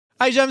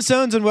Hi,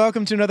 Gemstones, and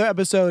welcome to another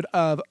episode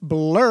of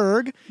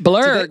Blurg.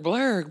 Blurg.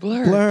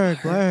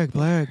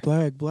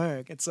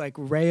 It's like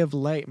Ray of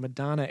Light,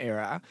 Madonna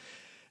era.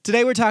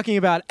 Today we're talking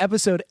about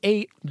episode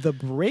 8, The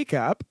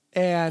Breakup,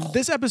 and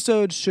this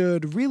episode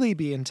should really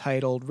be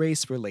entitled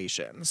Race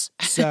Relations.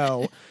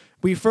 So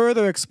we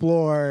further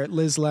explore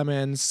Liz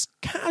Lemon's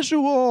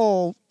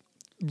casual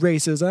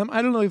racism.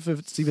 I don't know if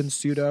it's even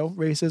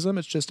pseudo-racism.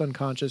 It's just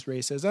unconscious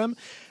racism.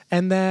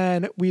 And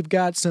then we've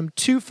got some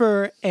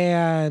Toofer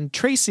and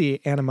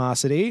Tracy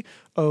animosity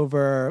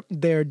over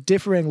their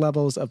differing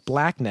levels of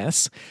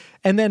blackness.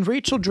 And then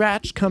Rachel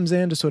Dratch comes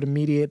in to sort of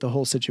mediate the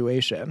whole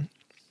situation.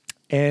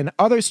 In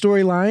other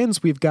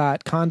storylines, we've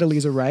got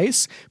Condoleezza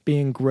Rice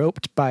being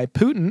groped by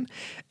Putin,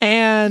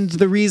 and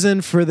the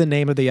reason for the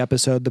name of the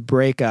episode, The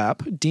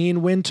Breakup.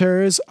 Dean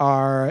Winters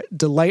are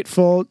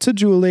delightful to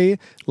Julie,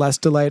 less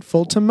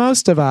delightful to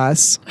most of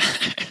us.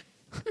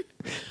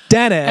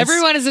 Dennis.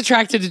 Everyone is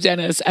attracted to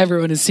Dennis.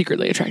 Everyone is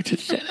secretly attracted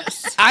to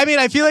Dennis. I mean,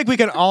 I feel like we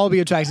can all be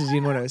attracted to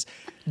Dean Winters.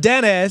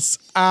 Dennis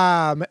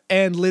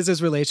and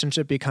Liz's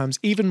relationship becomes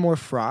even more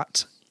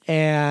fraught.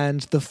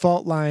 And the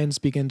fault lines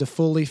begin to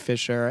fully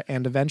fissure,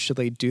 and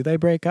eventually, do they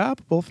break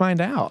up? We'll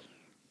find out.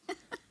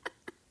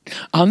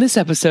 On this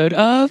episode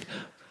of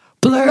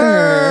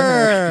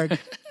Blurg.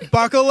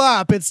 Buckle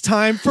up, it's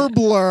time for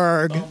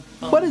Blurg.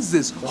 What is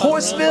this,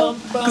 Horseville?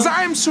 Because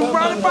I am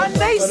surrounded by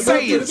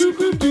naysayers.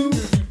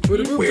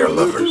 We are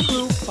lovers.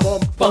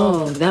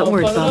 Oh, that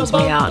word bums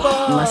me out,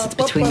 unless it's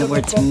between the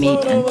words meat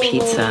and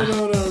pizza.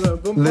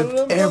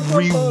 Live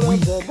every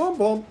week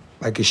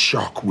like a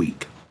Shark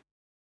Week.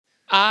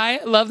 I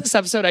love this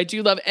episode. I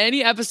do love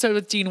any episode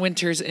with Dean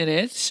Winters in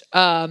it.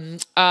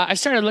 I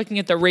started looking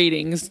at the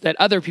ratings that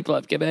other people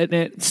have given it.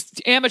 It's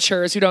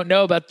amateurs who don't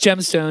know about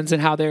gemstones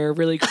and how they're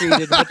really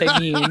created and what they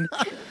mean.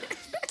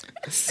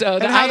 So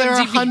And how there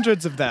are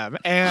hundreds of them.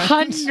 And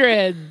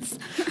hundreds.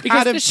 Because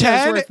out of this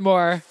show's 10, worth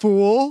more.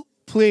 Fool,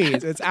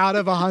 please. It's out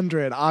of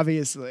 100,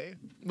 obviously.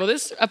 Well,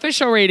 this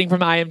official rating from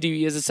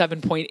IMDb is a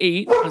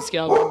 7.8 on a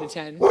scale of 1 to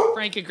 10.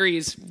 Frank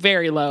agrees.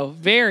 Very low.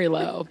 Very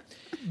low.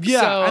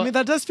 Yeah, So- I mean,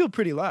 that does feel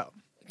pretty low.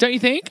 Don't you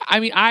think? I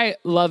mean, I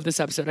love this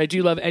episode. I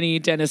do love any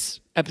Dennis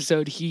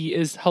episode. He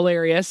is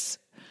hilarious.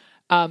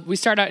 We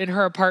start out in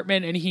her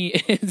apartment and he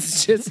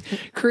is just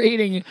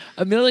creating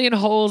a million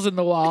holes in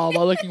the wall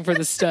while looking for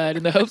the stud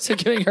in the hopes of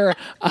giving her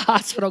a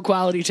hospital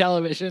quality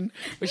television,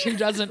 which who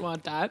doesn't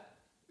want that?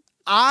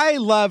 I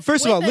love,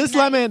 first of all, With a Liz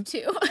knife, Lemon.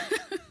 too.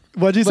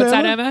 What'd you say? What's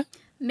that, Emma?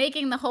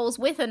 Making the holes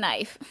with a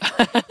knife.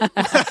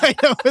 I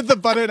know, with the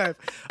butter knife.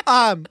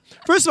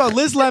 First of all,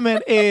 Liz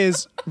Lemon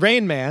is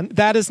Rain Man.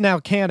 That is now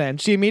canon.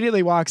 She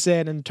immediately walks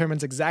in and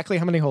determines exactly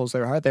how many holes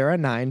there are. There are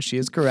 9. She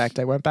is correct.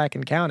 I went back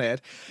and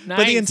counted.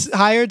 But the Nice.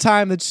 entire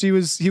time that he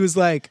was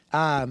like,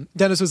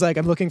 Dennis was like,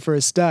 I'm looking for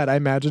a stud. I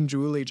imagine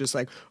Julie just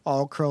like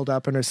all curled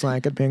up in her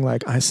blanket being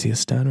like, I see a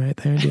stud right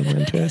there, Dean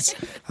Winters.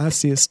 I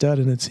see a stud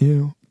and it's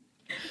you.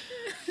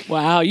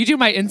 Wow, you do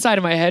my inside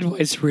of my head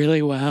voice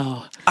really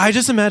well. I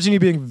just imagine you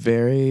being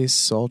very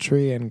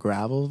sultry and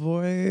gravel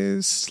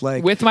voice.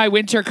 Like With my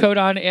winter coat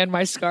on and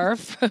my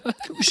scarf.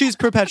 she's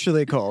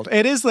perpetually cold.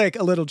 It is like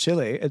a little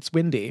chilly. It's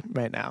windy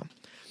right now.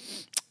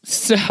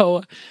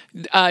 So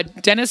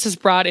Dennis has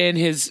brought in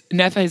his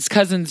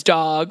cousin's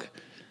dog,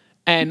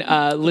 and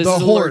Liz The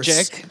is horse,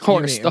 allergic. you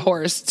mean. The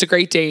horse. It's a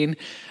Great Dane.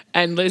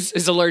 And Liz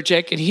is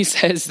allergic, and he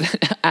says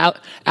that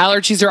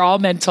allergies are all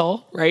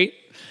mental, right?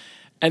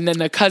 And then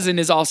the cousin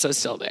is also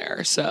still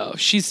there. So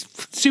she's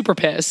super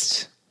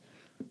pissed.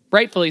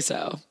 Rightfully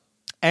so.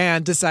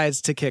 And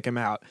decides to kick him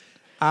out.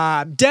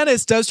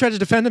 Dennis does try to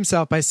defend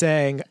himself by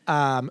saying,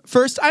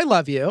 first, I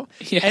love you.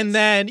 Yes. And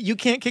then you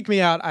can't kick me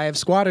out. I have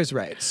squatter's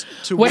rights.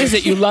 To What which- is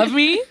it? You love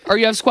me or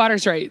you have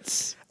squatter's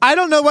rights? I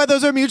don't know why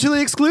those are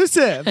mutually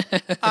exclusive,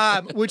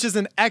 which is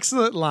an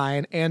excellent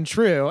line and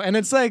true. And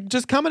it's like,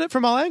 just come at it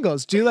from all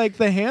angles. Do like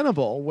the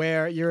Hannibal,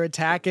 where you're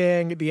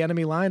attacking the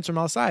enemy lines from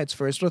all sides.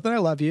 First with an I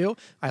love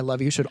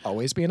you should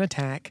always be an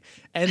attack.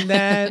 And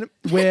then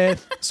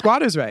with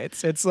squatters'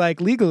 rights, it's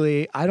like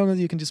legally, I don't know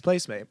that you can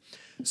displace me.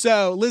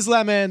 So Liz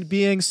Lemon,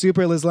 being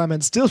super Liz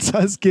Lemon, still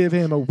does give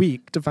him a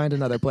week to find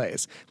another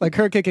place. Like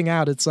her kicking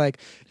out, it's like,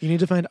 you need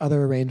to find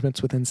other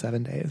arrangements within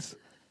 7 days.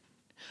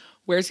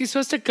 Where's he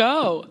supposed to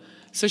go?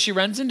 So she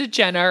runs into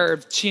Jenna, or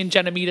she and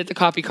Jenna meet at the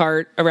coffee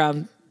cart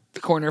around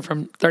the corner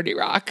from 30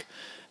 Rock.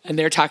 And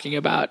they're talking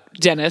about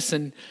Dennis.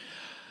 And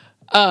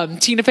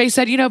Tina Fey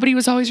said, but he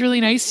was always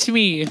really nice to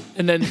me.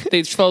 And then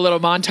they show a little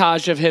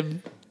montage of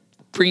him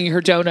bringing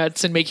her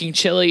donuts and making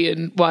chili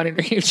and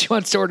she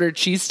wants to order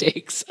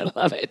cheesesteaks. I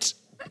love it.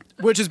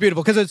 Which is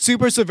beautiful because it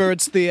super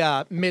subverts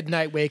the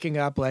midnight waking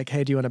up like,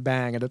 hey, do you want to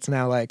bang? And it's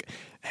now like,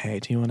 hey,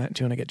 do you want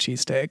to get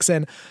cheesesteaks?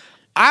 And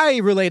I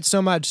relate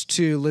so much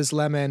to Liz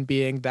Lemon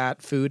being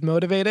that food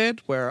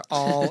motivated, where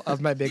all of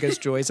my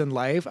biggest joys in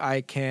life,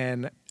 I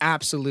can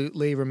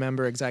absolutely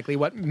remember exactly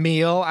what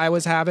meal I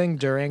was having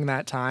during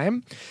that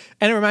time.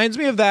 And it reminds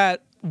me of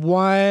that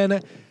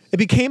one it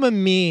became a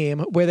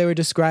meme where they were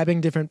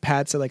describing different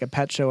pets at like a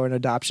pet show or an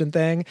adoption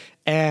thing,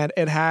 and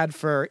it had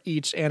for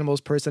each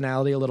animal's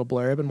personality a little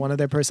blurb, and one of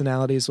their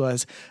personalities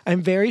was,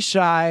 "I'm very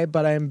shy,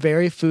 but I'm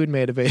very food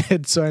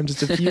motivated, so I'm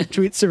just a few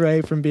treats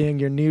away from being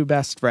your new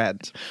best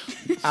friend."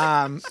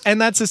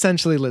 And that's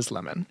essentially Liz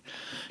Lemon.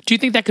 Do you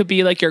think that could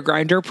be like your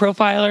Grindr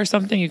profile or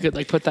something? You could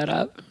like put that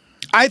up.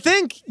 I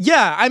think,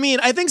 yeah. I mean,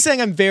 I think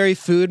saying I'm very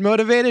food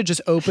motivated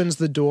just opens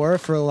the door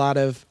for a lot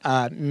of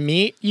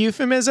meat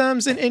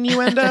euphemisms and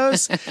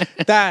innuendos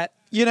that,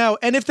 you know,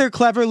 and if they're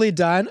cleverly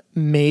done,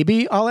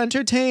 maybe I'll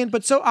entertain,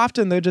 but so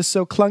often they're just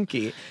so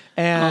clunky.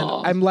 And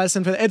I'm less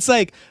in for that. It's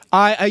like,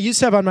 I used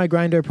to have on my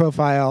Grindr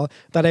profile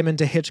that I'm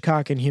into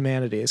Hitchcock and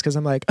humanities because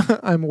I'm like,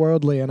 I'm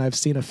worldly and I've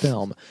seen a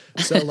film.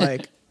 So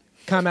like,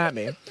 come at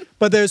me.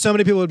 But there's so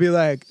many people would be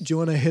like, do you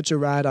want to hitch a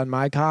ride on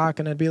my cock?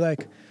 And I'd be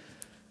like,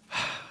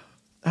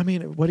 I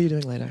mean, what are you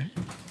doing later?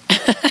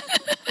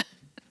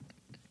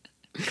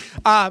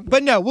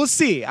 But no, we'll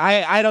see.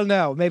 I don't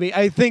know. Maybe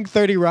I think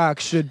 30 Rock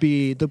should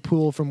be the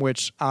pool from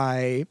which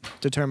I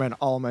determine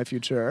all my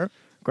future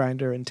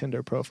Grindr and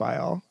Tinder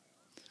profile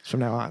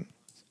from now on.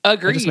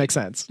 Agreed. It just makes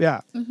sense.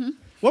 Yeah. Mm-hmm.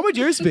 What would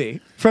yours be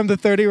from the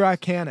 30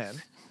 Rock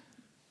canon?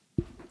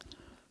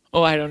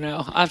 Oh, I don't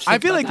know. I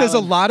feel like there's a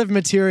lot of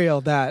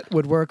material that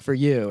would work for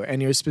you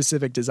and your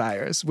specific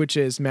desires, which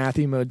is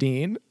Matthew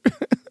Modine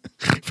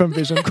from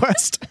Vision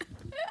Quest.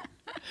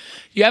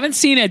 You haven't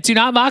seen it. Do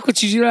not mock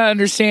what you do not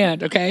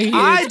understand, okay?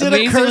 I did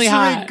a cursory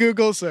hot.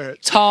 Google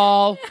search.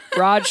 Tall,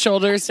 broad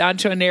shoulders down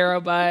to a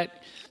narrow butt.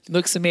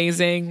 Looks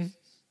amazing.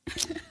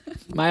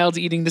 Mild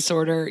eating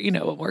disorder. You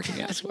know what more can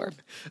you ask for?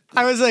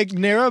 I was like,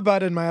 narrow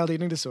butt and mild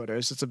eating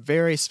disorders. It's a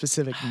very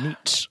specific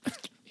niche.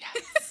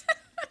 Yes.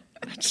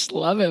 I just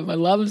love him. I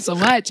love him so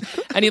much.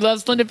 And he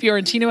loves Linda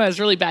Fiorentino, who has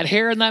really bad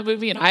hair in that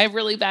movie, and I have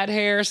really bad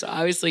hair, so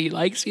obviously he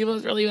likes people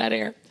with really bad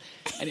hair.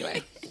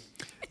 Anyway.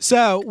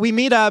 So we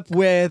meet up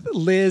with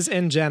Liz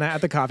and Jenna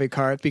at the coffee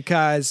cart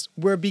because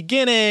we're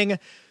beginning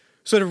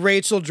sort of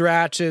Rachel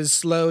Dratch's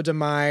slow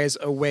demise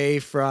away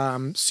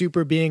from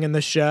Super being in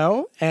the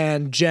show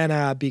and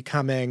Jenna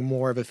becoming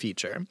more of a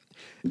feature.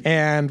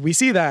 And we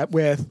see that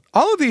with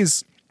all of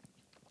these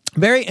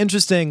very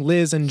interesting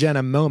Liz and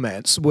Jenna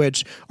moments,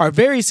 which are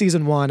very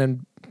season one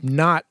and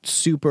not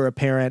super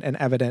apparent and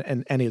evident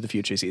in any of the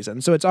future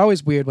seasons. So it's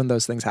always weird when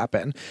those things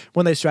happen.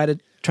 When they try to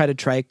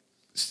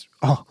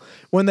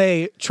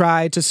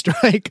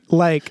strike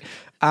like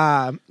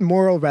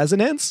moral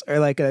resonance or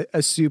like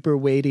a super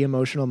weighty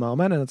emotional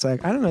moment, and it's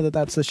like, I don't know that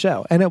that's the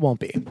show, and it won't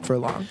be for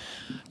long.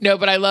 No,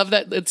 but I love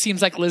that it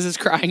seems like Liz is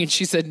crying, and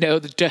she said no.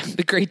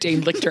 The Great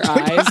Dane licked her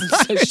eyes, and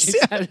so she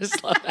said, "I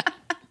just love that."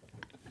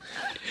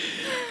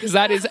 Because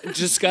that is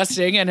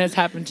disgusting and has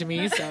happened to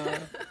me. So,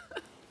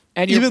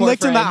 and you've been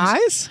licked in the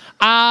eyes?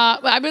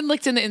 I've been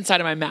licked in the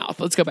inside of my mouth.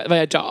 Let's go back by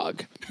a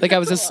dog. Like I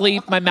was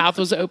asleep, my mouth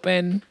was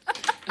open,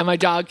 and my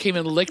dog came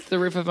and licked the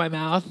roof of my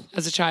mouth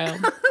as a child.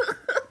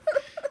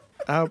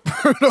 Oh,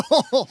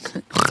 brutal!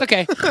 It's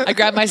okay. I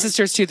grabbed my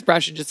sister's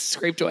toothbrush and just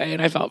scraped away,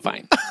 and I felt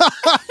fine.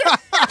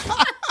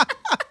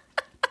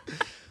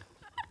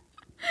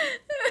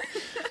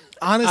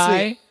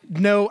 Honestly,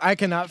 no, I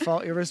cannot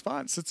fault your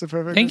response. It's a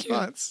perfect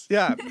response. You.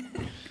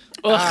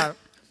 Yeah.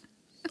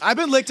 I've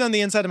been licked on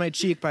the inside of my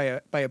cheek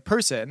by a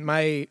person.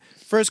 My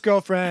first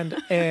girlfriend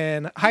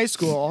in high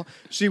school,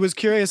 she was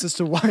curious as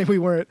to why we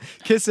weren't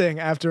kissing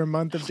after a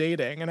month of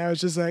dating. And I was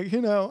just like,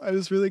 I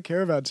just really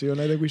care about you,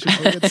 and I think we should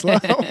take it slow.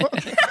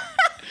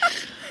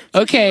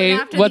 Okay,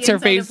 what's her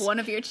face? Of one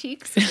of your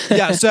cheeks.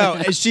 Yeah,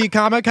 so she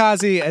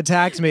kamikaze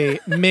attacked me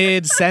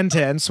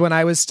mid-sentence when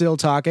I was still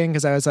talking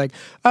because I was like,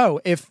 oh,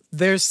 if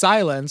there's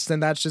silence, then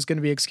that's just going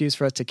to be an excuse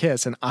for us to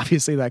kiss. And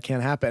obviously that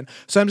can't happen.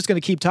 So I'm just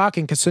going to keep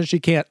talking because since she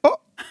can't,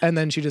 and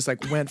then she just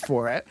like went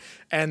for it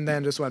and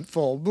then just went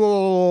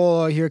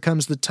full, here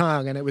comes the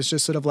tongue. And it was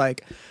just sort of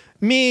like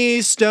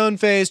me,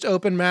 stone-faced,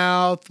 open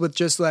mouth with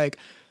just like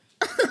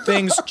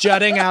things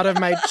jutting out of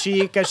my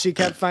cheek as she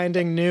kept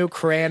finding new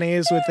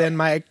crannies within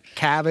my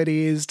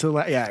cavities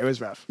it was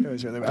rough. It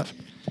was really rough.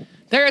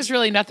 There is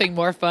really nothing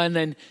more fun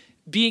than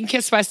being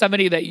kissed by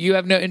somebody that you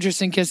have no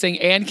interest in kissing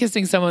and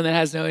kissing someone that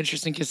has no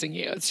interest in kissing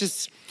you.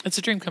 It's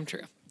a dream come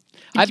true.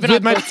 I've been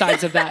on both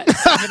sides of that.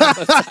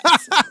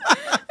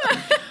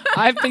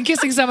 I've been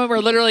kissing someone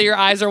where literally your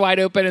eyes are wide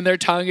open and their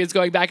tongue is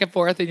going back and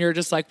forth and you're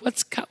just like,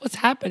 what's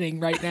happening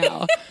right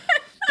now?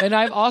 And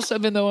I've also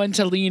been the one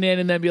to lean in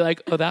and then be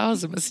like, oh, that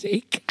was a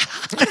mistake.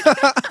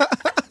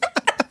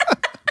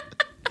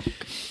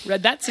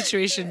 Read that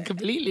situation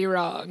completely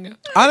wrong.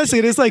 Honestly,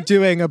 it is like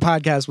doing a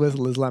podcast with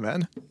Liz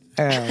Lemon.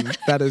 And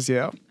that is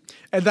you.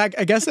 And that,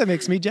 I guess that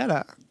makes me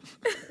Jenna.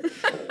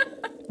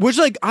 Which,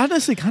 like,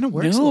 honestly kind of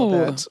works a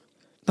little bit.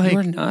 Like,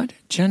 you're not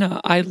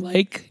Jenna. I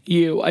like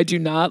you. I do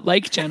not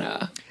like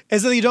Jenna.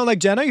 Is it that you don't like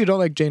Jenna or you don't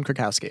like Jane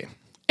Krakowski?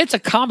 It's a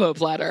combo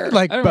platter.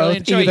 Like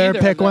both, really either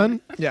pick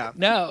one? Yeah.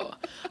 No.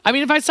 I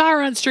mean, if I saw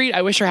her on the street,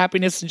 I wish her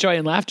happiness and joy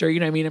and laughter.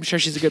 You know what I mean? I'm sure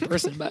she's a good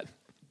person, but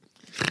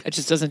it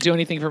just doesn't do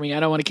anything for me. I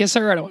don't want to kiss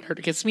her. I don't want her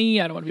to kiss me.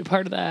 I don't want to be a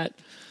part of that.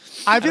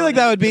 I feel like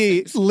that would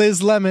be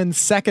Liz Lemon's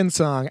second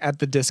song at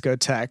the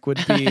discotheque would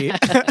be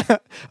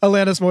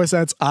Alanis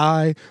Morissette's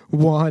I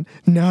Want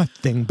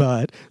Nothing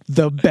But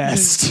the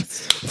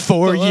Best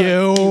for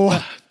You.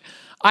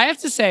 I have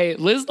to say,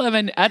 Liz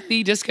Lemon at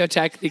the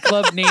discotheque, the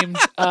club named,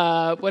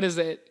 what is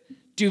it?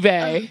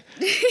 Duvet.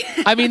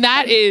 I mean,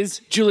 that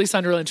is Julie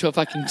Sunderland to a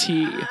fucking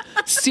T.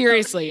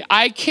 Seriously.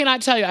 I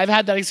cannot tell you. I've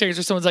had that experience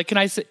where someone's like, can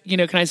I sit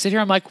here?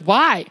 I'm like,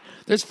 why?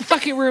 There's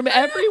fucking room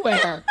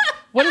everywhere.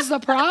 What is the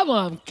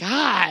problem?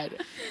 God.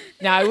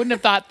 Now, I wouldn't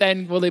have thought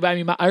then, will they buy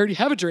me, I already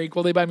have a drink.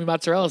 Will they buy me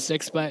mozzarella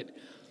sticks? But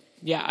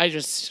yeah, I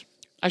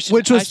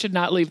should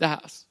not leave the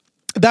house.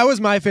 That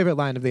was my favorite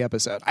line of the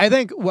episode. I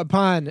think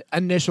upon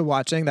initial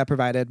watching, that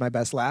provided my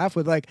best laugh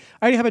with like,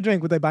 I already have a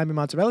drink. Would they buy me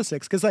mozzarella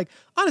sticks? Because like,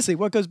 honestly,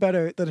 what goes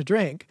better than a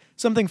drink?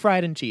 Something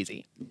fried and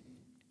cheesy.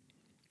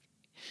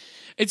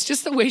 It's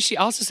just the way she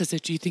also says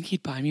it. Do you think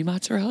he'd buy me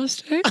mozzarella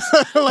sticks?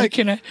 Like,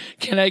 can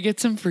I get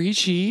some free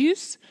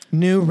cheese?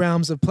 New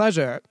realms of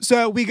pleasure.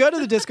 So we go to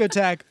the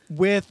discotheque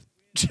with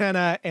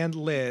Jenna and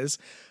Liz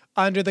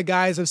under the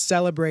guise of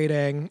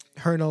celebrating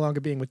her no longer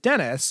being with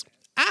Dennis.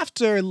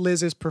 After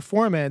Liz's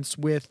performance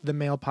with the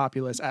male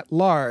populace at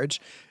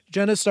large,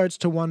 Jenna starts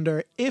to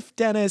wonder if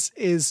Dennis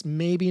is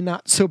maybe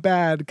not so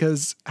bad,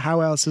 because how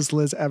else is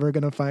Liz ever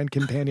going to find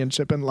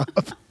companionship and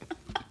love?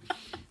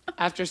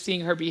 After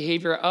seeing her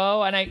behavior,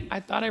 and I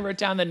thought I wrote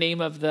down the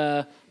name of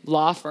the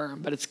law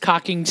firm, but it's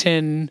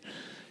Cockington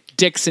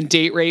Dixon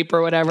Date Rape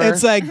or whatever.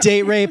 It's like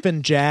Date Rape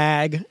and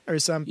Jag or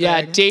something.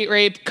 Yeah, Date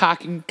Rape,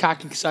 Cocking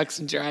Sucks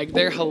and Drag.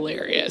 They're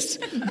hilarious.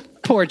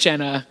 Poor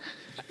Jenna.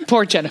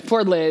 Poor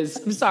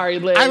Liz. I'm sorry,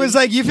 Liz. I was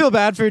like, you feel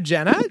bad for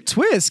Jenna?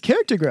 Twist,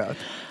 character growth.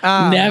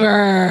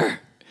 Never.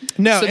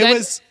 No,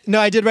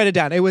 I did write it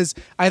down. It was,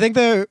 I think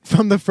they're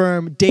from the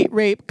firm Date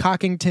Rape,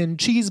 Cockington,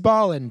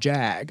 Cheeseball, and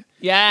Jag.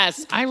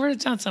 Yes, I wrote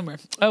it down somewhere.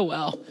 Oh,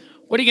 well.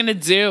 What are you going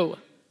to do?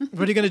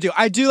 What are you going to do?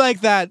 I do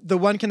like that the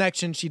one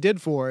connection she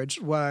did forge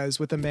was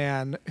with a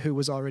man who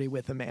was already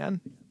with a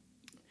man.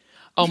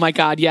 Oh my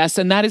God, yes.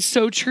 And that is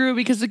so true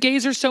because the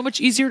gays are so much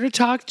easier to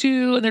talk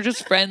to and they're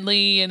just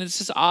friendly and it's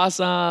just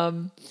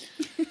awesome.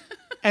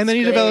 And then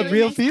you develop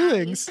real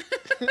feelings.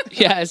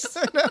 Yes.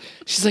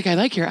 She's like, I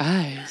like your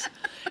eyes.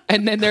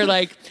 And then they're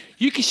like,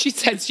 she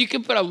says you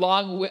can put a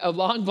long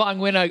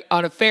win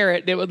on a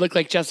ferret and it would look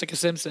like Jessica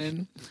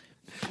Simpson.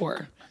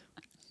 Poor.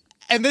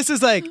 And this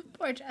is like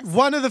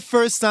one of the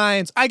first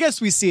signs, I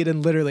guess we see it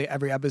in literally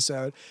every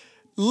episode.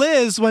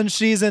 Liz, when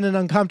she's in an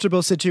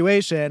uncomfortable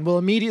situation, will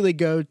immediately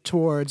go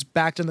towards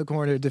backed in the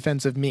corner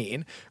defensive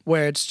mean,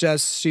 where it's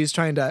just she's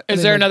trying to...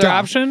 Is there another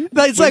option?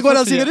 It's like, what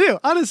else are you going to do?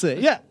 Honestly,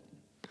 yeah.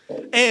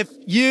 If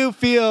you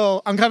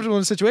feel uncomfortable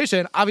in a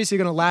situation, obviously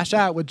you're going to lash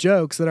out with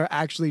jokes that are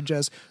actually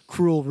just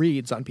cruel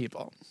reads on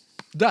people.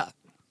 Duh.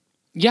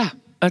 Yeah,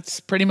 that's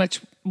pretty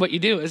much what you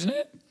do, isn't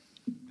it?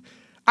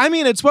 I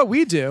mean, it's what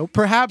we do.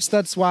 Perhaps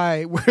that's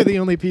why we're the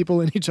only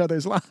people in each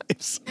other's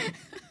lives.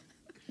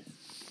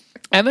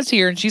 Emma's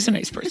here, and she's a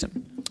nice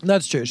person.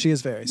 That's true. She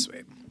is very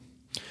sweet.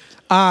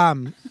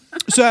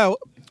 So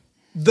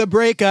the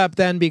breakup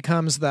then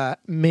becomes that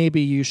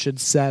maybe you should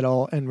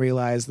settle and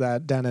realize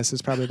that Dennis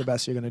is probably the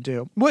best you're going to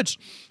do, which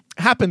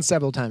happens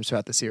several times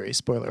throughout the series.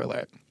 Spoiler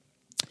alert.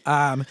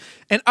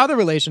 In other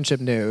relationship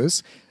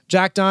news,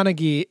 Jack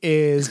Donaghy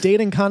is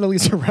dating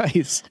Condoleezza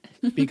Rice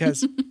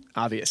because,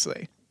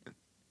 obviously.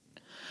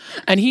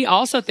 And he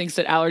also thinks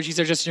that allergies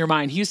are just in your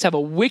mind. He used to have a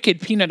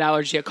wicked peanut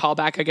allergy, a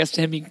callback, I guess,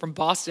 to him being from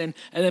Boston,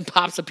 and then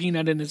pops a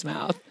peanut in his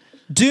mouth.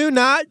 Do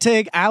not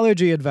take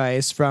allergy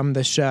advice from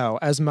the show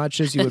as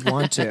much as you would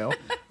want to.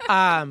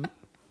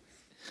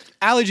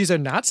 Allergies are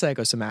not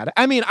psychosomatic.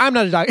 I mean, I'm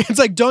not a doctor. It's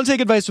like, don't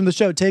take advice from the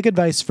show. Take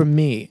advice from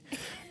me,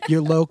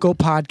 your local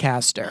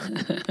podcaster.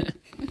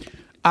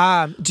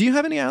 Do you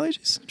have any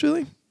allergies,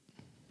 Julie?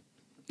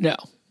 No.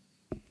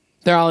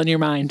 They're all in your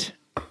mind.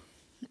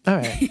 All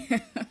right.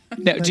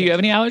 No, do you have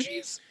any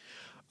allergies?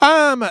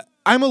 I'm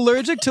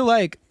allergic to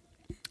like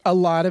a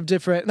lot of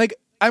different, like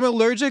I'm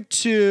allergic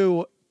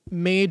to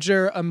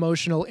major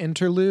emotional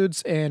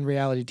interludes in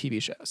reality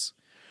TV shows.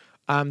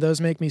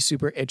 Those make me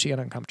super itchy and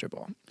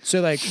uncomfortable.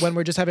 So like when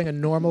we're just having a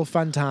normal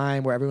fun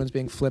time where everyone's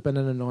being flippant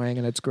and annoying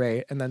and it's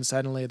great, and then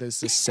suddenly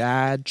there's this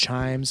sad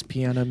chimes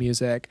piano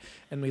music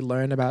and we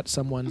learn about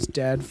someone's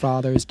dead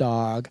father's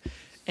dog,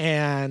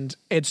 and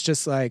it's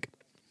just like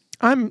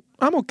I'm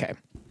okay.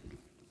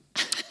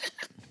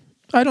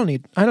 I don't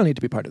need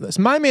to be part of this.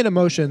 My main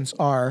emotions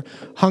are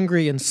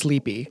hungry and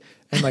sleepy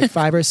and like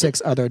 5 or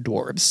 6 other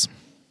dwarves.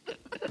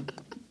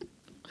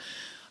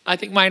 I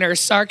think mine are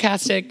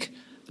sarcastic,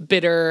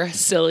 bitter,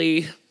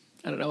 silly.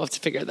 I don't know. We'll have to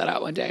figure that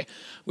out one day.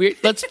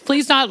 Let's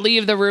please not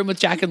leave the room with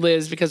Jack and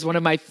Liz, because one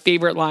of my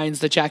favorite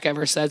lines that Jack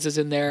ever says is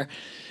in there.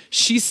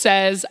 She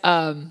says,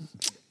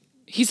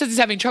 he says he's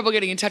having trouble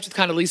getting in touch with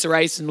Condoleezza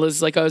Rice, and Liz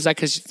is like, oh, is that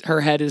because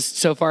her head is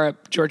so far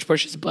up George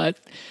Bush's butt?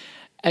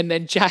 And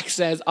then Jack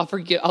says, I'll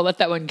let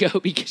that one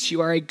go because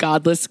you are a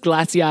godless,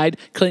 glassy-eyed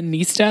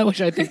Clintonista, which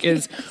I think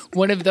is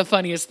one of the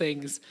funniest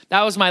things.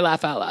 That was my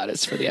laugh out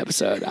loudest for the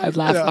episode. I've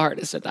laughed the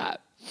hardest at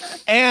that.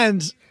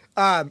 And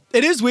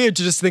It is weird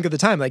to just think of the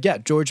time. Like, yeah,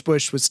 George W.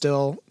 Bush was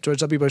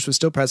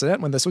still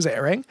president when this was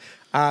airing.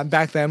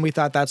 Back then, we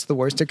thought that's the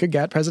worst it could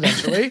get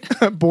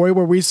presidentially. Boy,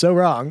 were we so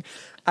wrong.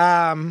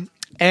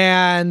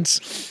 And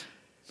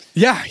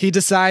yeah, he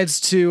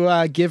decides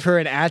to give her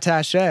an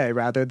attaché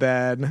rather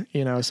than,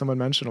 some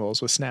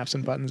unmentionables with snaps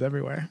and buttons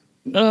everywhere.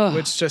 Ugh.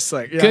 Which just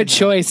like, Good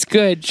choice.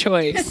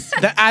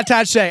 The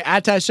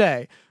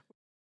attaché.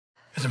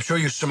 As I'm sure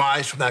you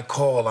surmised from that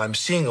call, I'm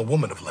seeing a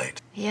woman of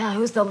late. Yeah,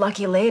 who's the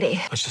lucky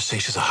lady? Let's just say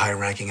she's a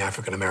high-ranking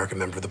African-American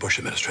member of the Bush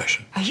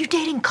administration. Are you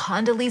dating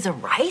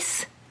Condoleezza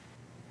Rice?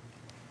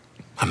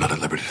 I'm not at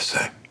liberty to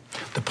say.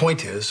 The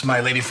point is,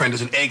 my lady friend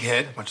is an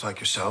egghead, much like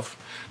yourself.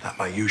 Not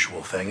my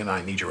usual thing, and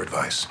I need your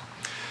advice.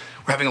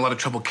 We're having a lot of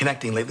trouble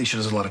connecting lately. She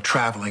does a lot of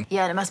traveling.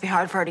 Yeah, and it must be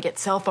hard for her to get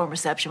cell phone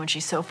reception when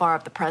she's so far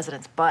up the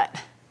president's butt.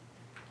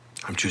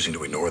 I'm choosing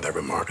to ignore that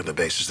remark on the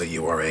basis that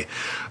you are a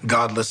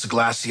godless,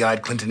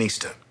 glassy-eyed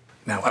Clintonista.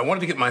 Now, I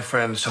wanted to get my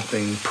friend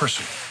something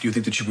personal. Do you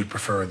think that you would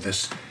prefer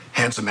this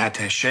handsome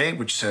attaché,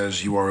 which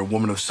says you are a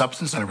woman of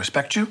substance and I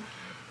respect you?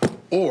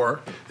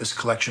 Or this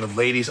collection of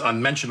ladies'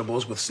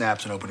 unmentionables with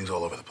snaps and openings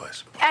all over the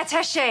place?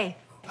 Attaché.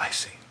 I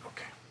see.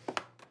 Okay.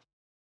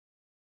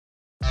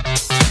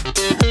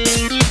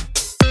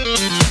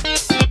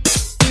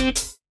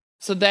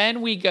 So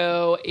then we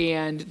go,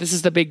 and this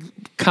is the big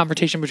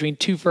confrontation between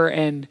Toofer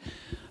and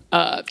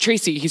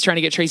Tracy. He's trying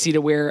to get Tracy to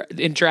wear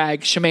in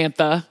drag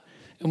Samantha.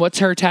 And what's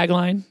her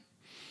tagline?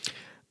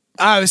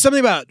 Something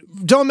about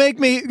don't make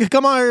me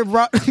come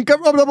on,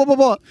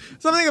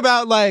 something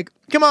about like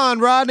come on,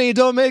 Rodney,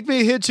 don't make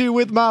me hit you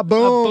with my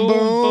boom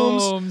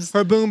booms.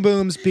 Her boom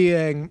booms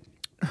being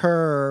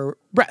her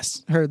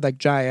breasts, her like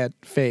giant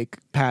fake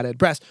padded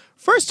breasts.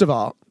 First of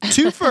all,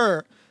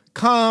 Toofer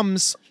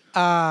comes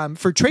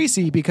for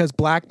Tracy because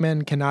black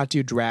men cannot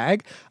do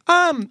drag.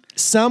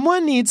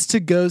 Someone needs to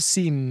go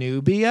see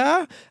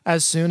Nubia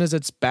as soon as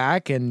it's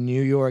back in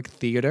New York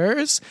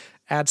theaters.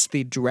 That's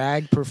the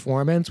drag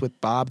performance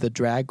with Bob the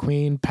Drag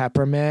Queen,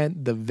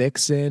 Peppermint, the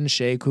Vixen,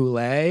 Shea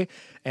Coulee,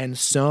 and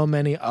so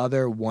many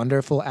other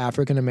wonderful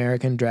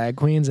African-American drag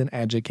queens. And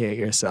educate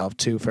yourself,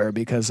 Toofer,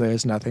 because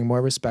there's nothing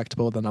more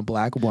respectable than a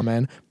black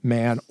woman,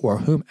 man, or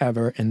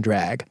whomever in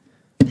drag.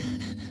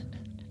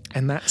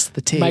 And that's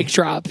the tea. Mic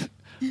drop.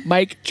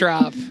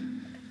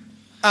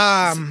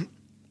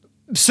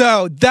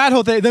 So that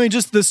whole thing,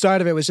 just the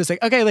start of it was just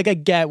like, okay, like I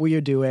get what you're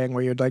doing,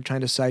 where you're like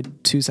trying to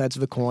cite two sides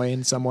of the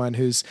coin, someone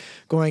who's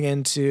going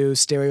into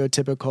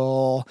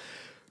stereotypical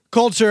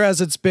culture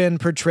as it's been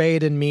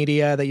portrayed in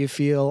media that you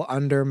feel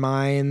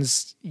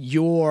undermines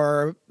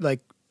your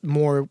like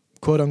more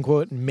quote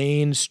unquote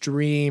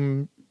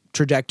mainstream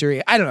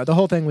trajectory. I don't know. The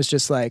whole thing was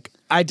just like,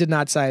 I did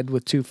not side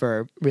with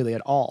Toofer really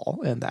at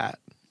all in that.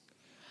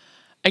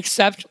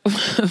 Except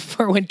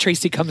for when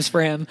Tracy comes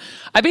for him.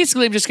 I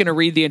basically am just going to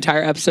read the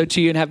entire episode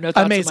to you and have no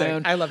thoughts Amazing. of my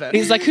own. I love it.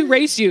 He's like, who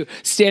raised you?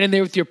 Standing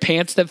there with your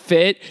pants that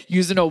fit,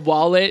 using a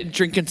wallet and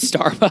drinking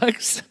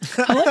Starbucks.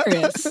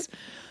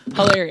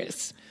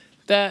 Hilarious.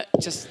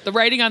 The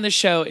writing on this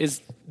show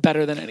is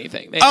better than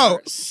anything. They are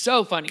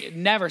so funny. It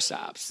never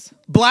stops.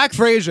 Black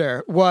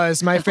Frasier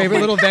was my favorite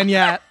little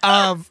vignette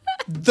of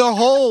the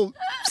whole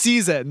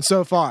season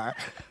so far.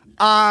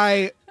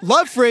 I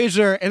love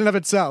Frasier in and of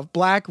itself.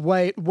 Black,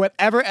 white,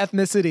 whatever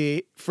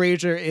ethnicity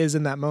Frasier is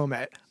in that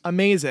moment.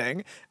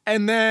 Amazing.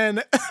 And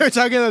then we're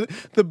talking about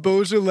the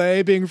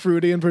Beaujolais being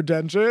fruity and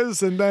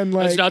pretentious. And then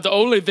like... That's not the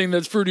only thing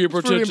that's fruity and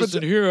pretentious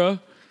in here.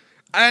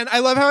 And I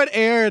love how it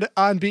aired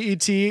on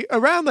BET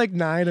around like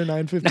 9 or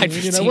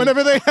 9:15,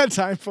 whenever they had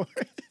time for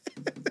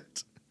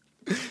it.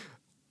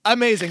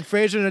 Amazing.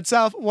 Frasier in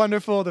itself,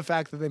 wonderful. The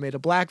fact that they made a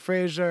black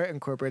Frasier,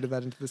 incorporated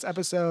that into this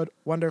episode,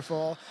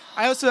 wonderful.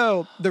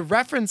 The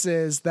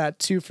references that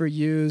Toofer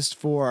used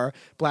for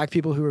black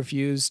people who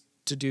refuse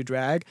to do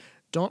drag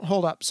don't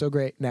hold up so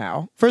great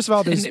now. First of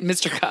all, there's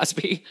Mr.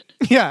 Cosby.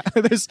 Yeah,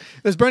 there's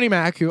Bernie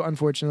Mac, who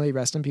unfortunately,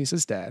 rest in peace,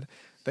 is dead.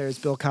 There's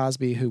Bill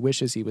Cosby, who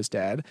wishes he was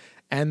dead.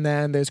 And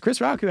then there's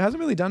Chris Rock, who hasn't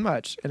really done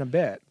much in a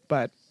bit,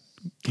 but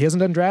he hasn't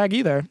done drag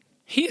either.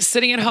 He's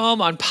sitting at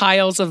home on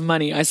piles of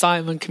money. I saw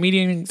him on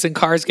Comedians in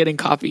Cars Getting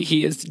Coffee.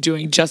 He is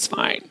doing just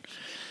fine.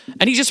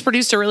 And he just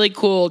produced a really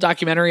cool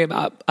documentary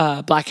about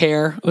black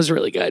hair. It was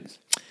really good.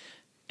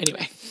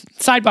 Anyway,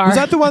 sidebar. Was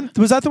that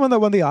the one that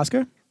won the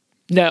Oscar?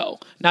 No,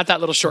 not that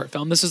little short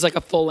film. This was like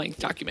a full-length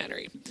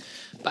documentary.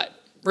 But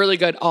really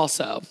good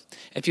also,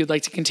 if you'd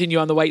like to continue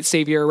on the white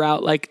savior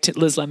route like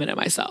Liz Lemon and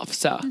myself.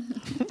 So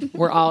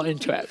we're all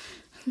into it.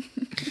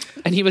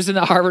 And he was in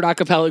the Harvard a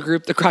cappella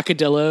group, the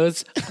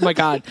Crocodillos. Oh my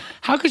God.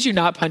 How could you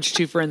not punch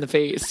Toofer in the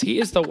face? He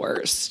is the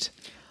worst.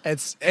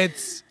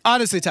 It's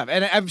honestly tough.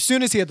 And as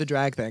soon as he had the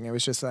drag thing, it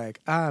was just like,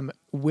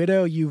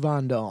 widow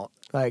Yvonne don't.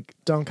 Like,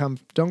 don't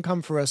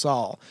come for us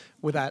all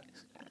with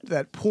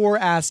that poor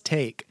ass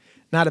take.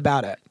 Not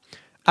about it.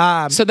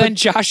 So then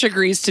Josh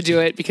agrees to do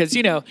it because,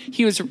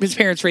 his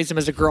parents raised him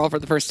as a girl for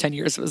the first 10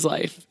 years of his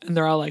life. And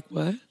they're all like,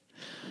 what?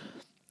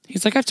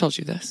 He's like, I've told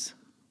you this.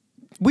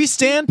 We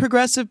stand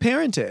progressive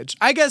parentage.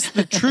 I guess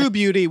the true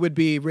beauty would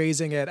be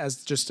raising it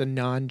as just a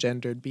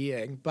non-gendered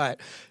being. But,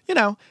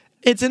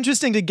 it's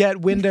interesting to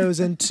get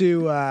windows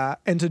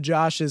into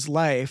Josh's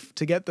life,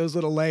 to get those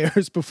little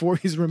layers before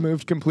he's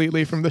removed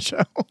completely from the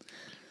show.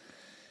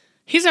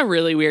 He's a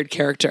really weird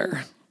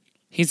character.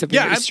 He's a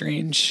very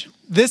strange.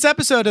 This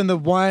episode and the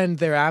one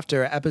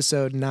thereafter,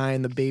 episode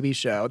 9, the baby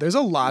show, there's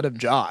a lot of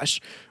Josh,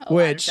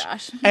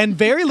 and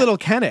very little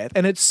Kenneth.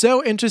 And it's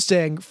so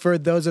interesting for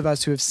those of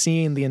us who have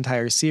seen the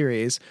entire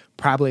series,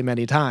 probably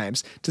many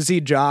times, to see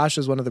Josh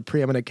as one of the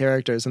preeminent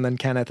characters and then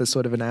Kenneth as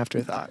sort of an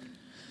afterthought.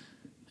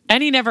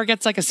 And he never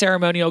gets like a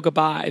ceremonial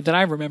goodbye that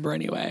I remember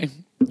anyway.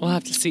 We'll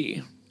have to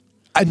see.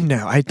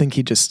 No, I think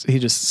he just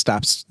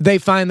stops. They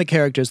find the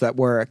characters that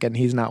work, and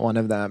he's not one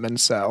of them, and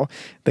so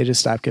they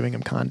just stop giving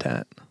him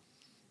content.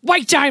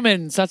 White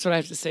diamonds. That's what I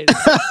have to say.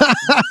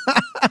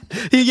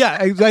 Yeah,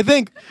 I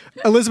think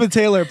Elizabeth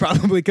Taylor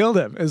probably killed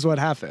him. Is what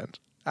happened.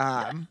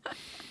 All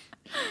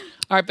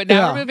right, but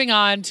now we're moving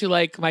on to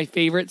like my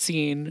favorite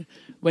scene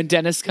when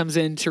Dennis comes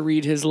in to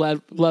read his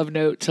love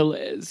note to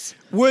Liz.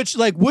 Which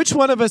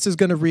one of us is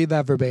going to read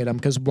that verbatim?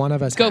 Because one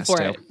of us go has for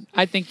to. it.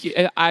 I think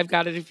I've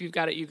got it. If you've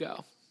got it, you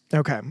go.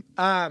 Okay.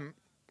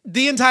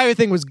 The entire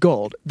thing was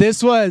gold.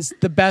 This was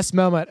the best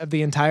moment of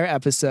the entire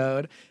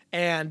episode.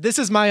 And this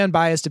is my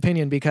unbiased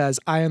opinion because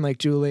I, unlike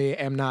Julie,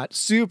 am not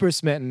super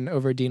smitten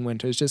over Dean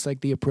Winters, just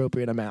like the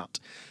appropriate amount.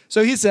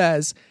 So he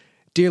says,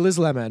 "Dear Liz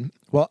Lemon,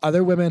 while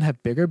other women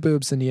have bigger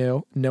boobs than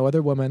you, no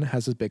other woman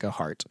has as big a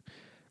heart.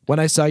 When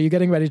I saw you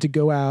getting ready to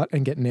go out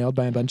and get nailed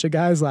by a bunch of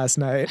guys last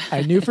night,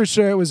 I knew for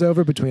sure it was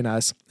over between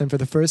us. And for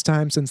the first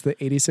time since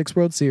the 86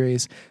 World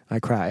Series, I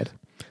cried.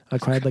 I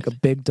cried like a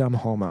big dumb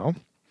homo.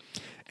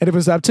 And if it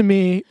was up to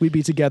me, we'd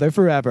be together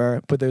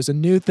forever. But there's a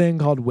new thing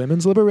called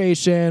women's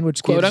liberation,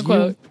 which gives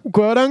unquote. you,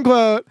 quote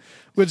unquote,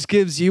 which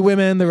gives you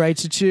women the right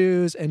to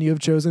choose, and you have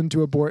chosen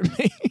to abort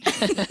me.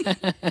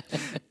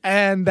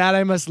 And that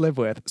I must live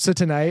with. So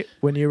tonight,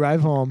 when you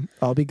arrive home,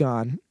 I'll be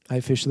gone. I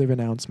officially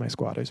renounce my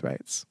squatter's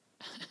rights."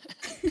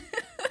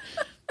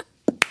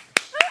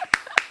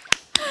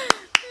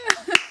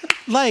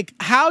 Like,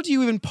 how do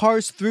you even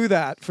parse through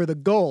that for the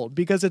gold?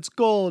 Because it's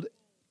gold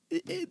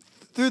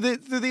through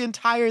the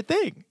entire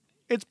thing.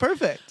 It's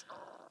perfect.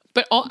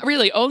 But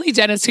really, only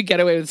Dennis could get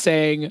away with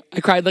saying, "I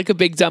cried like a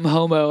big dumb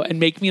homo," and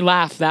make me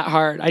laugh that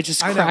hard.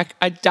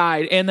 I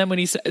died. And then when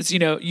he says,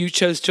 "You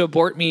chose to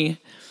abort me,"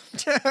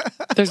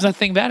 there's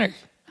nothing better.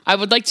 I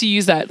would like to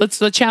use that.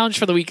 The challenge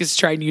for the week is to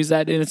try and use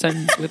that in a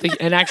sentence with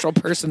an actual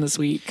person this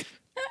week.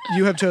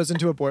 You have chosen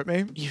to abort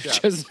me? You've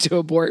chosen to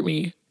abort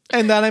me.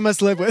 And that I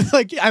must live with.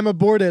 Like, I'm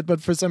aborted,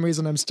 but for some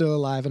reason I'm still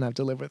alive and I have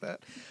to live with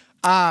it.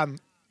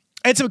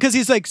 It's because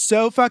he's like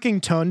so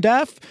fucking tone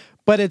deaf,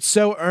 but it's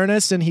so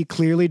earnest and he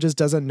clearly just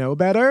doesn't know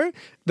better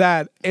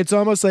that it's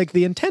almost like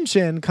the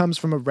intention comes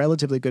from a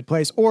relatively good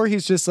place, or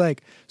he's just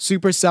like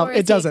super self. Or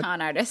is it doesn't. he a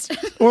con artist?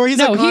 Or he's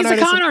a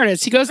con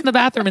artist. He goes in the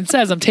bathroom and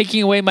says, "I'm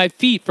taking away my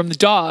feet from the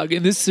dog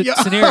in this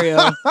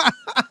scenario."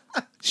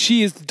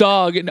 She is the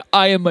dog and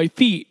I am my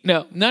feet.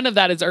 No, none of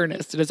that is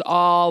earnest. It is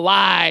all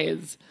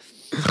lies.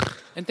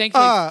 And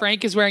thankfully,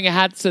 Frank is wearing a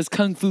hat that says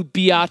Kung Fu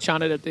Biatch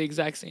on it at the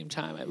exact same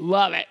time. I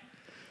love it.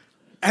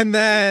 And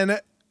then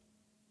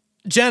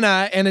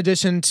Jenna, in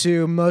addition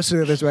to most of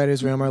the others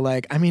writers' room, are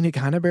like, I mean, you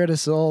kind of bared a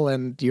soul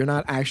and you're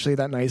not actually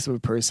that nice of a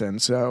person.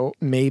 So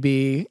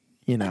maybe,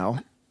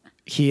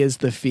 he is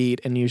the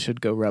feet and you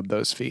should go rub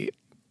those feet.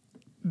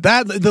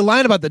 The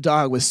line about the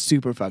dog was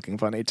super fucking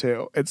funny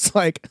too. It's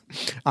like,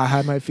 I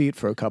had my feet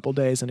for a couple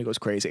days and he goes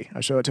crazy.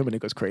 I show it to him and he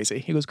goes crazy.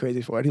 He goes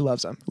crazy for it. He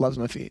loves them. Loves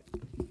my feet.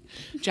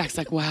 Jack's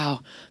like,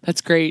 "Wow,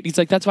 that's great." He's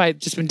like, "That's why I've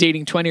just been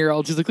dating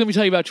 20-year-olds. He's like, "Let me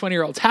tell you about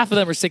 20-year-olds. Half of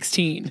them are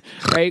 16,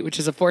 right?" Which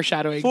is a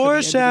foreshadowing.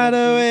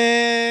 Foreshadowing.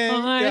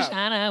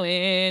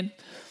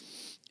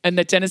 And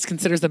that Dennis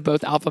considers them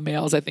both alpha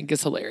males, I think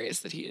is hilarious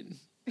that he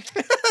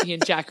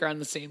and Jack are on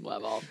the same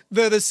level.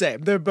 They're the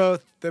same. They're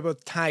both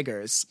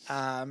tigers.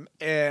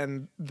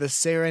 And the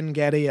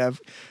Serengeti of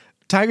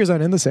tigers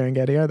aren't in the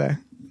Serengeti, are they?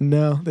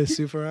 No, they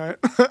super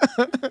aren't.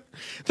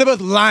 They're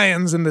both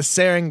lions in the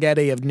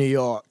Serengeti of New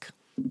York.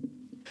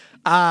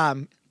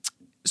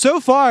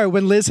 So far,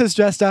 when Liz has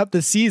dressed up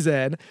this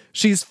season,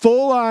 she's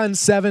full on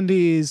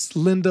 70s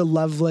Linda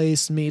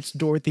Lovelace meets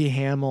Dorothy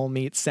Hamill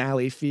meets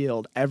Sally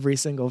Field every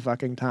single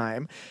fucking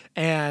time.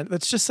 And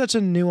that's just such a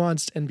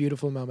nuanced and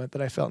beautiful moment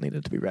that I felt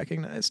needed to be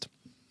recognized.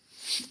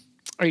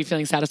 Are you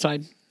feeling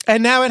satisfied?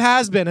 And now it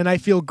has been, and I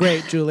feel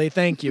great, Julie.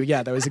 Thank you.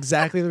 Yeah, that was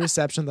exactly the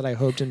reception that I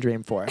hoped and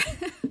dreamed for.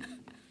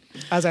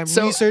 As I'm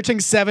researching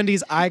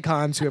 70s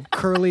icons who have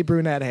curly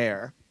brunette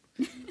hair.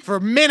 For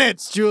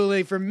minutes,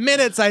 Julie. For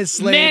minutes, I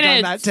slaved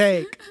on that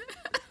take.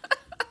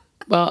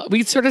 Well,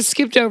 we sort of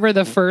skipped over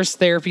the first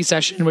therapy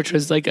session, which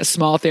was like a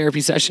small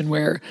therapy session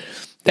where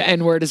the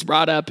N-word is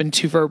brought up and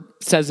Toofer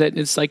says it and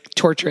it's like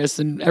torturous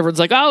and everyone's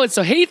like, "Oh, it's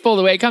so hateful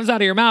the way it comes out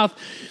of your mouth."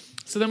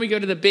 So then we go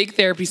to the big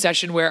therapy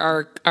session where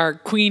our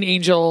queen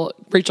angel,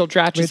 Rachel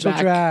Dratch, is back.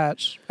 Rachel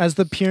Dratch, as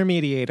the peer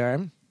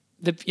mediator.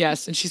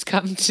 Yes, and she's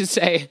come to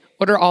say,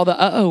 "What are all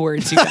the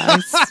words, you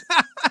guys?"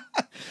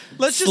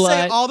 Let's just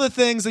say Slut. all the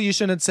things that you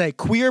shouldn't say.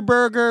 Queer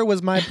burger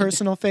was my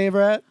personal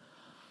favorite.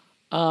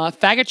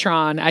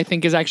 Faggotron, I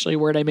think, is actually a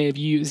word I may have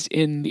used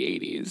in the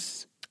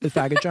 80s. The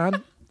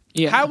faggotron.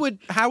 Yeah.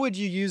 How would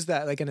you use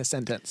that like in a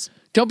sentence?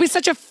 Don't be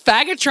such a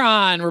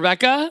faggotron,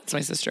 Rebecca. It's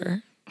my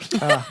sister.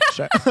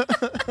 Sure.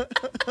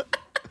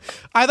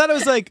 I thought it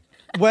was like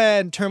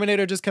when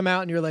Terminator just came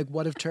out and you're like,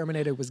 what if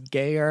Terminator was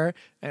gayer?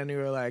 And you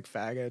were like,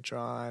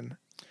 faggotron.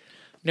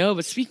 No,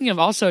 but speaking of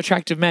also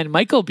attractive men,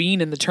 Michael Biehn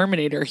in The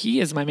Terminator, he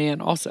is my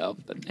man also.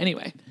 But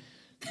anyway,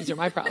 these are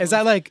my problems. Is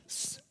that like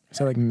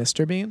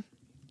Mr. Bean?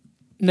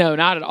 No,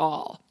 not at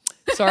all.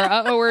 So our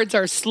uh-oh words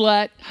are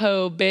slut,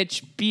 hoe,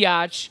 bitch,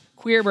 biatch,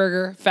 queer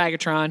burger,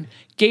 faggotron,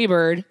 gay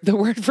bird, the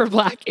word for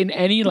black in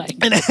any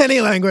language. In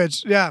any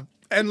language, yeah.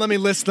 And let me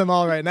list them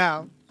all right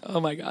now. Oh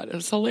my God,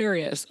 it's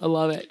hilarious. I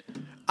love it.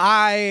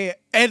 I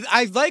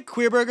like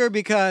queer burger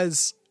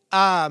because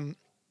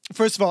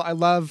first of all, I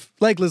love,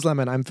 like Liz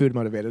Lemon, I'm food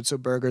motivated. So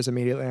burgers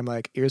immediately, I'm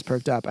like, ears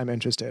perked up. I'm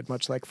interested,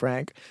 much like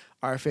Frank,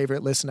 our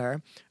favorite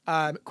listener.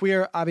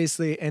 Queer,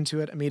 obviously into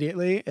it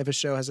immediately. If a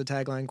show has a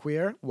tagline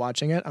queer,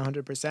 watching it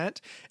 100%.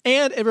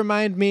 And it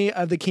reminded me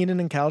of the Keenan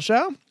and Kel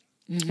show.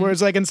 Where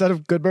it's like instead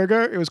of Good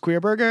Burger, it was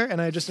Queer Burger.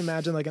 And I just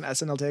imagine like an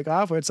SNL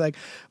takeoff where it's like,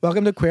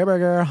 welcome to Queer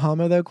Burger,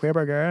 home of the Queer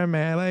Burger.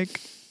 May I like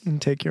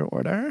take your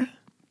order?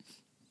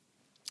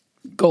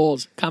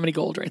 Gold, comedy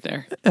gold right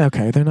there.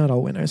 Okay, they're not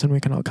all winners and we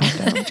can all calm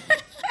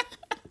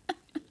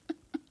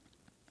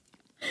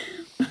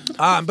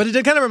down. But it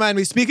did kind of remind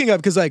me, speaking of,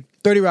 because like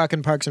 30 Rock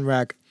and Parks and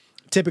Rec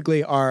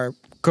typically are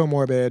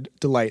comorbid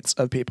delights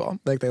of people.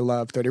 Like they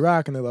love 30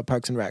 Rock and they love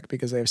Parks and Rec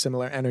because they have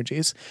similar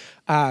energies.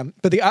 But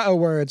the uh-oh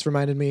words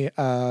reminded me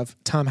of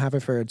Tom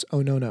Haverford's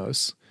Oh No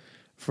No's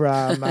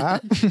from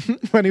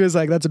when he was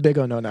like, that's a big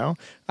oh no no.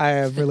 I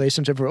have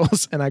relationship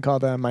rules and I call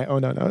them my oh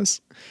no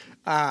no's.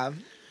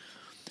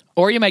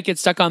 Or you might get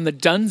stuck on the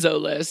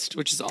Dunzo list,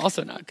 which is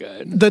also not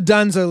good. The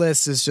Dunzo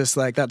list is just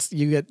like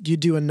you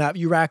do enough,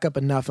 you rack up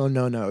enough oh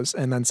no nos,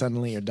 and then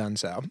suddenly you're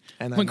Dunzo.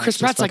 And then When Chris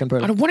Pratt's like, I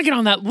don't want to get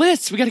on that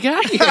list. We got to get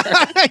out of here.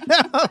 I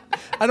know.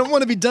 I don't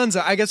want to be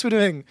Dunzo. I guess we're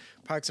doing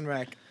Parks and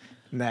Rec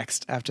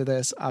next after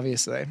this,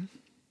 obviously.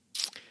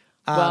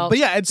 But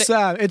yeah,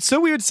 it's so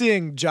weird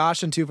seeing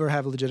Josh and Toofer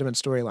have legitimate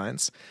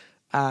storylines.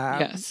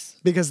 Yes.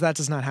 Because that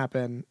does not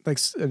happen. Like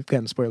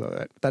again, spoiler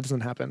alert, that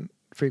doesn't happen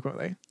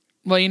frequently.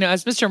 Well, you know,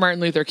 as Mr. Martin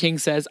Luther King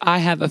says, I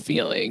have a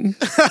feeling.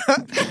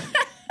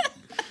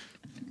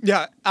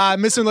 Yeah,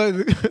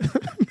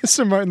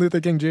 Mr. Martin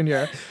Luther King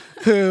Jr.,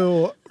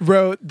 who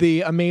wrote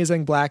the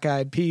amazing Black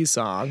Eyed Peas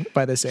song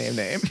by the same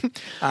name.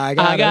 I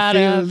got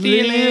a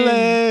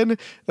feeling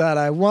that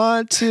I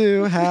want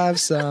to have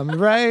some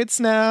rights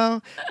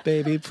now.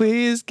 Baby,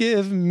 please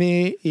give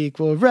me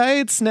equal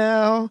rights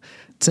now.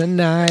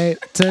 Tonight.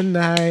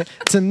 I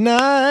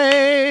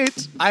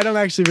don't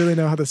actually really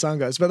know how the song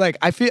goes, but like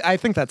I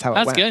think that's how it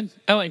went. That's good.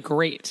 That went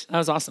great. That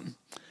was awesome.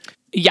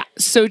 Yeah.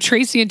 So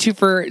Tracy and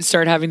Toofer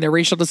start having their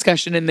racial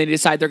discussion and they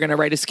decide they're going to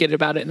write a skit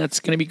about it and that's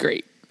going to be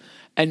great.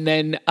 And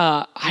then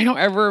I don't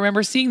ever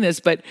remember seeing this,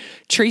 but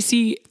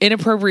Tracy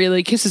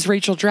inappropriately kisses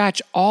Rachel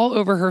Dratch all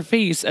over her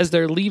face as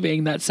they're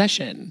leaving that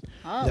session.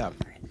 Oh. Yeah.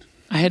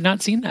 I had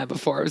not seen that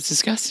before. It was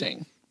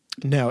disgusting.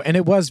 No, and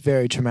it was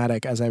very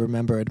traumatic as I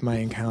remembered my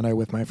encounter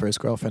with my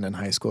first girlfriend in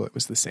high school. It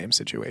was the same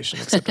situation,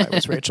 except I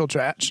was Rachel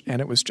Dratch,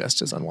 and it was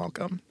just as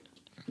unwelcome.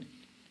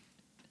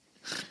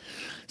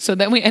 So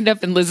then we end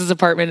up in Liz's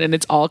apartment, and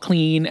it's all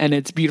clean, and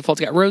it's beautiful.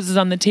 It's got roses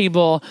on the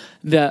table.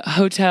 The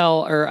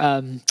hotel or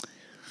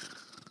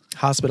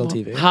Hospital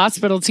TV.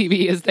 Hospital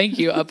TV is, thank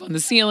you, up on the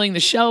ceiling.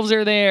 The shelves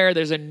are there.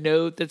 There's a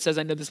note that says,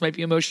 I know this might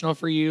be emotional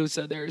for you.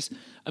 So there's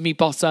a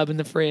meatball sub in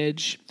the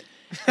fridge.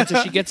 And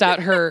so she gets out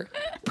her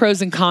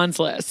pros and cons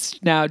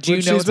list. Now, do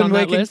you know what's on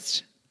that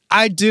list?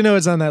 I do know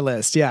it's on that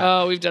list, yeah.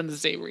 Oh, we've done the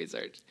same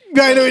research.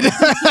 I know we did.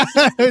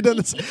 We've done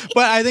this.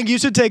 But I think you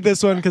should take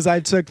this one because I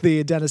took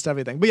the dentist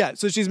everything. But yeah,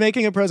 so she's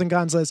making a pros and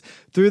cons list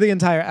through the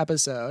entire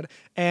episode.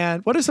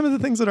 And what are some of the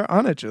things that are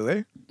on it,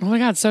 Julie? Oh my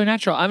God, so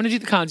natural. I'm going to do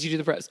the cons, you do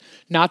the pros.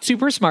 Not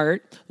super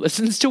smart,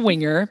 listens to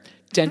Winger,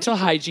 dental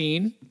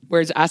hygiene,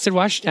 wears acid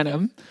wash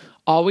denim,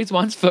 always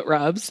wants foot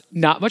rubs,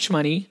 not much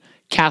money,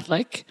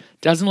 Catholic,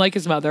 doesn't like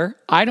his mother.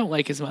 I don't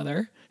like his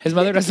mother. His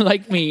mother doesn't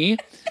like me.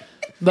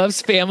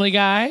 Loves Family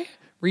Guy,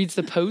 reads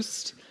The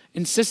Post,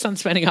 insists on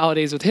spending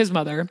holidays with his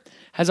mother,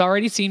 has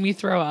already seen me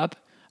throw up,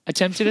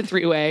 attempted a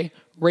three-way,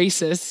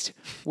 racist,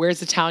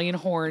 wears Italian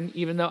horn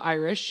even though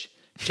Irish.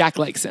 Jack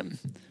likes him.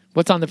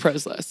 What's on the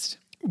pros list?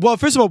 Well,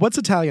 first of all, what's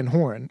Italian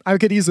horn? I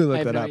could easily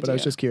look that no up, but I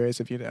was idea. just curious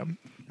if you know.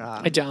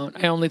 I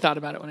don't. I only thought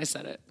about it when I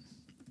said it.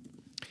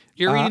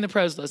 You're reading the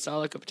pros list. I'll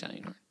look up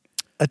Italian horn.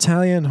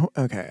 Italian.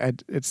 Okay,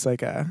 it's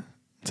like an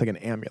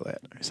amulet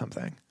or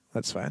something.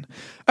 That's fine.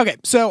 Okay,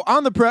 so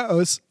on the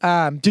pros,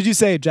 did you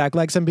say Jack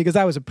likes him? Because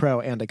that was a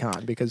pro and a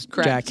con. Because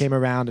Correct. Jack came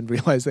around and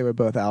realized they were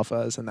both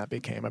alphas, and that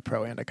became a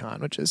pro and a con,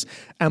 which is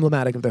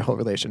emblematic of their whole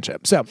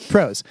relationship. So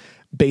pros,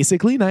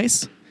 basically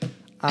nice.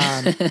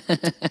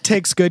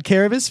 Takes good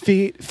care of his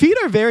feet. Feet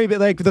are very big.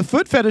 Like the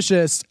foot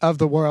fetishists of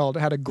the world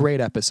had a great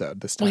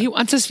episode this time. Well, he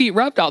wants his feet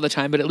rubbed all the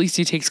time, but at least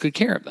he takes good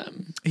care of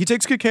them. He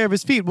takes good care of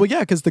his feet. Well, yeah,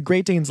 because the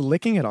Great Dane's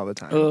licking it all the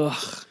time.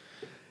 Ugh.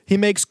 He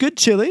makes good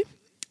chili.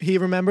 He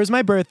remembers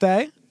my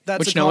birthday. That's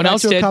Which a no one callback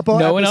else to a did. couple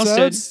No one else did.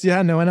 episodes.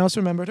 Yeah, no one else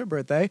remembered her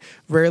birthday.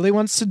 Rarely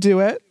wants to do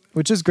it,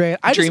 which is great.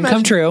 I just Dream come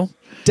imagine true.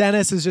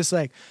 Dennis is just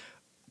like,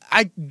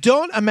 I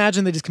don't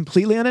imagine that he's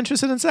completely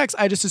uninterested in sex.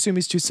 I just assume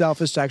he's too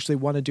selfish to actually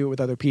want to do it with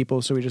other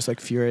people, so he just like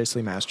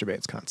furiously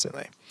masturbates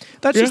constantly.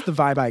 That's just the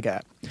vibe I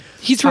get.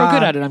 He's real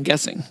good at it, I'm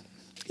guessing.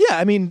 Yeah,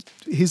 I mean,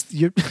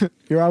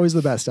 you're always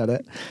the best at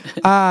it.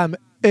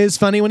 Is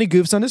funny when he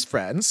goofs on his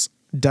friends,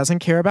 doesn't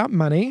care about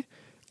money,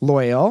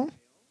 loyal,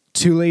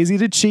 too lazy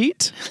to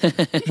cheat,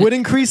 would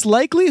increase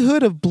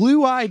likelihood of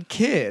blue-eyed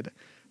kid.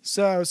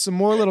 So some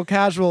more little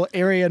casual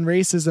Aryan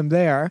racism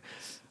there.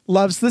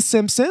 Loves The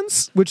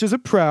Simpsons, which is a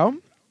pro.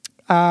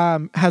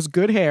 Has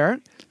good hair,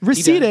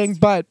 receding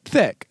but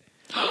thick.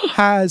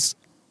 Has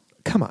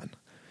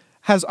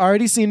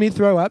already seen me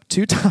throw up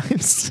 2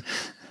 times.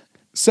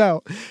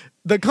 So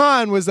the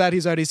con was that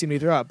he's already seen me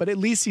throw up, but at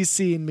least he's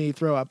seen me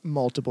throw up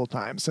multiple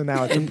times. So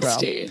now it's a pro.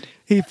 Stayed.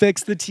 He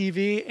fixed the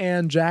TV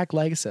and Jack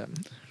likes him.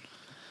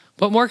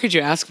 What more could you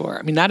ask for?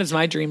 I mean, that is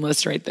my dream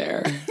list right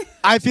there.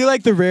 I feel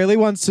like the rarely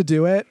wants to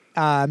do it,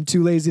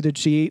 too lazy to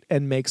cheat,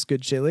 and makes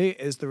good chili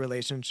is the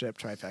relationship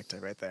trifecta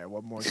right there.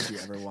 What more could you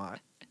ever want?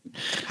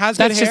 Has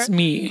That's good hair, just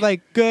me.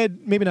 Like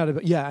good, maybe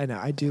not. Yeah, I know.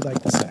 I do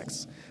like the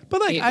sex,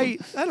 but like I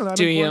don't know. I'm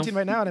Do in you? quarantine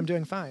right now, and I'm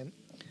doing fine.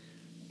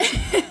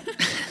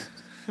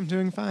 I'm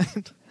doing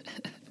fine.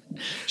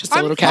 Just a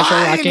I'm little casual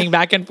fine. rocking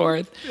back and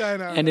forth. Yeah, I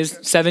know. And his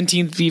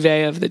 17th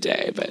Vive of the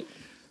day. But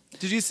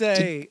Did you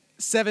say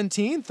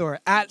 17th or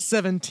At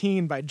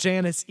 17 by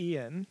Janice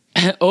Ian?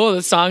 oh,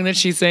 the song that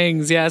she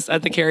sings, yes,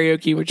 at the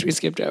karaoke, which we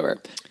skipped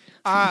over.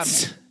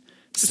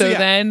 So yeah.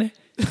 then,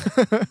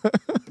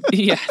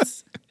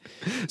 yes.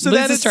 So Liz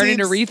then is starting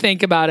to seems-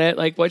 rethink about it.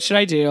 Like, what should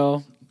I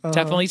do?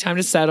 Definitely time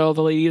to settle.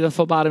 The lady, the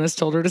phlebotomist,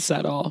 told her to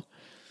settle.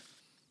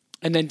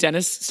 And then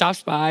Dennis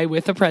stops by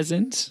with a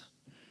present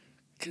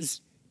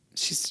because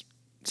she's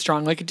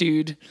strong like a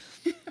dude.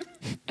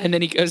 And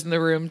then he goes in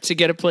the room to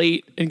get a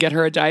plate and get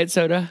her a diet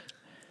soda.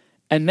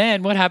 And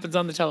then what happens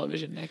on the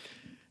television, Nick?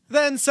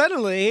 Then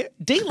suddenly,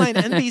 Dateline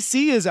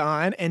NBC is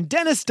on, and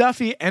Dennis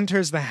Duffy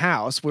enters the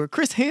house where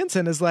Chris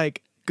Hansen is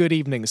like, "Good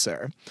evening,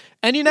 sir."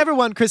 And you never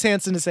want Chris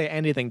Hansen to say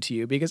anything to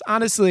you because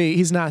honestly,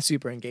 he's not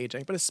super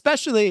engaging. But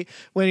especially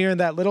when you're in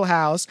that little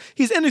house,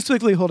 he's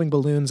inexplicably holding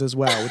balloons as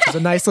well, which is a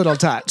nice little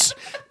touch.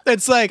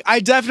 It's like,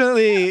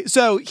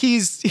 so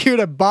he's here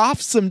to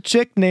boff some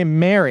chick named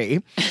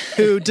Mary,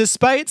 who,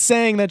 despite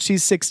saying that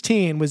she's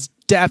 16, was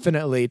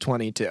definitely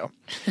 22.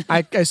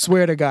 I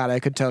swear to God, I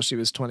could tell she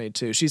was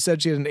 22. She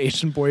said she had an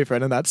Asian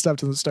boyfriend, and that stuff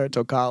doesn't start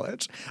till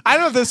college. I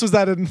don't know if this was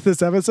that in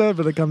this episode,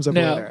 but it comes up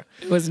No, later.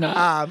 it was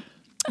not.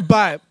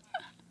 But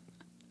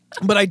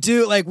I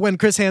do like when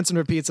Chris Hansen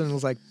repeats and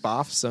was like,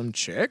 "Boff some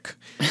chick."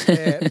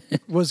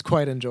 It was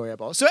quite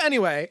enjoyable. So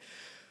anyway,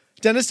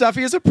 Dennis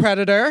Duffy is a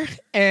predator,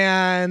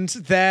 and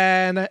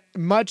then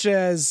much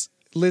as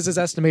Liz's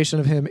estimation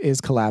of him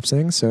is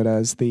collapsing, so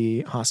does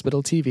the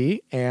hospital TV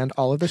and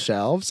all of the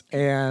shelves,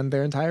 and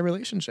their entire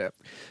relationship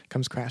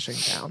comes crashing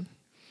down.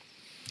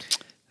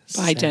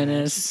 Bye,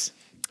 Dennis.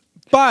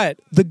 But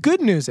the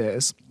good news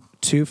is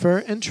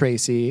Toofer and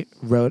Tracy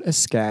wrote a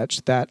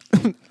sketch that,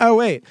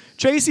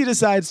 Tracy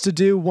decides to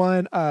do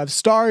one of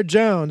Star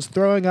Jones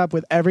throwing up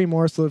with every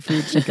morsel of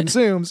food she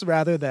consumes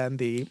rather than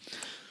the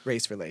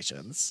race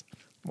relations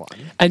one.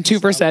 And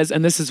Tooper says,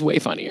 and this is way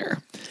funnier.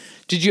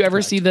 Did you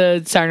ever see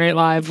the Saturday Night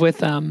Live with,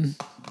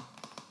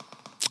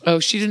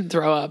 she didn't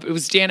throw up. It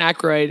was Dan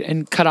Aykroyd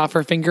and cut off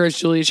her finger as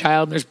Julia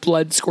Child, and there's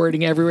blood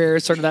squirting everywhere,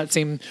 sort of that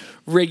same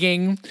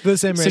rigging. The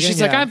same So rigging,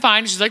 she's like, yeah. I'm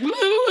fine. She's like,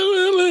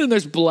 and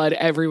there's blood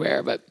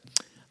everywhere. But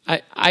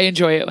I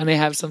enjoy it when they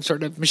have some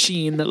sort of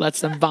machine that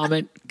lets them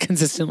vomit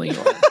consistently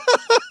or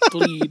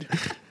bleed.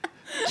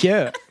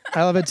 Cute.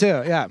 I love it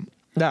too. Yeah.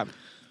 Yeah.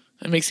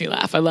 It makes me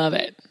laugh. I love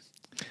it.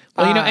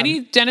 Well, any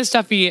Dennis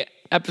Duffy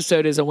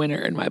episode is a winner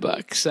in my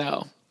book.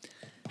 So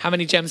how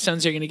many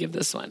gemstones are you going to give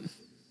this one?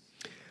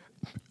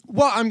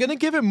 Well, I'm going to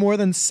give it more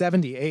than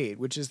 78,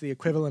 which is the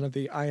equivalent of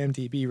the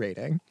IMDb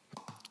rating.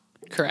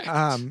 Correct.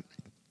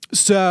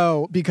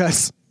 So,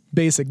 because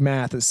basic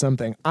math is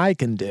something I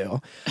can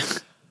do,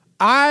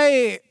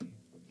 I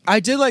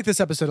did like this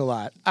episode a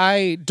lot.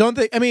 I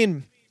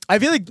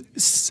feel like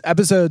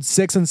episodes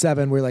 6 and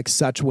 7 were like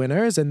such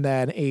winners, and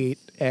then 8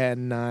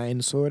 and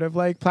 9 sort of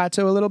like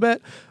plateau a little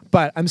bit,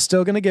 but I'm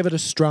still going to give it a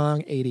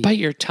strong 80. Bite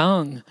your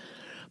tongue.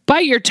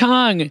 Bite your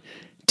tongue.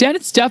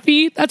 Dennis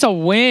Duffy, that's a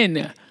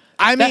win.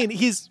 I mean,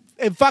 he's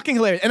fucking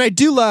hilarious. And I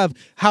do love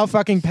how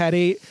fucking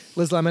petty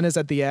Liz Lemon is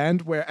at the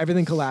end, where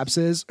everything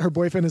collapses. Her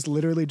boyfriend is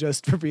literally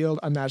just revealed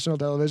on national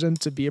television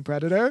to be a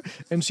predator.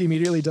 And she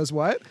immediately does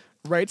what?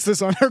 Writes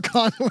this on her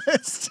con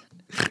list.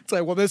 It's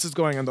like, well, this is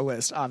going on the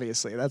list,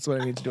 obviously. That's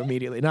what I need to do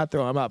immediately. Not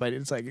throw him up.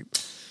 It's like,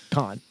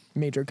 con.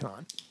 Major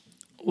con.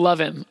 Love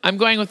him. I'm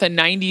going with a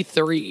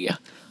 93.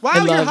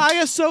 Wow, your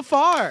highest so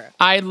far.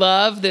 I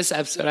love this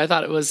episode. I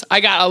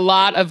got a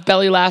lot of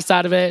belly laughs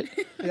out of it.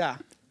 Yeah.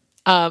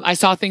 I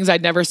saw things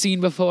I'd never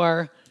seen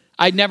before.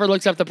 I'd never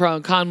looked up the pro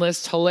and con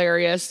list.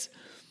 Hilarious.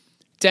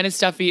 Dennis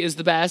Duffy is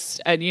the best.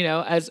 And,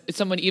 as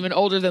someone even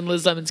older than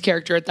Liz Lemon's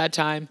character at that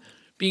time,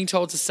 being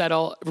told to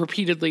settle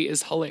repeatedly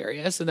is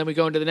hilarious. And then we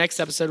go into the next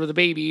episode with a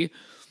baby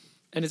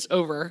and it's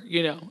over.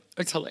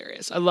 It's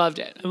hilarious. I loved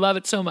it. I love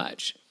it so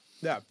much.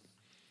 Yeah.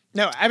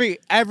 No, every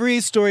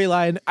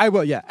storyline,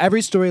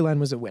 every storyline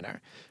was a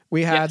winner.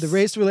 We had the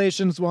race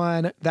relations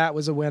one, that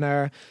was a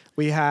winner.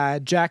 We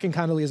had Jack and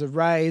Condoleezza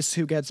Rice,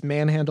 who gets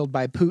manhandled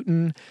by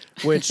Putin,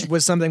 which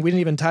was something we didn't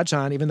even touch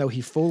on, even though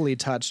he fully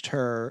touched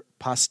her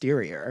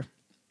posterior,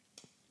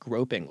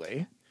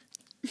 gropingly.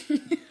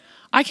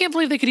 I can't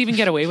believe they could even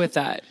get away with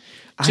that.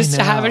 Just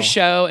to have a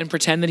show and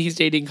pretend that he's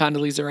dating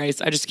Condoleezza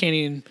Rice, I just can't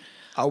even.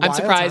 I'm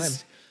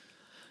surprised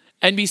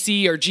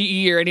NBC or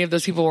GE or any of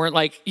those people weren't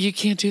like, you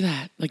can't do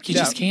that. Like, you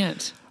just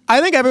can't.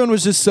 I think everyone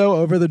was just so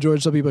over the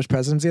George W. Bush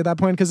presidency at that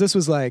point, because this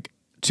was like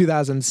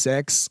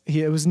 2006.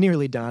 It was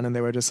nearly done, and they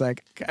were just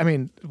like,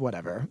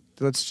 whatever.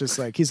 Let's just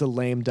he's a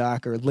lame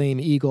duck, or lame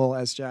eagle,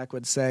 as Jack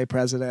would say,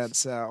 president.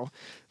 So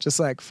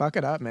just fuck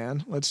it up,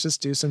 man. Let's just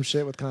do some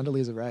shit with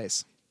Condoleezza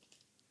Rice.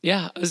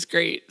 Yeah, it was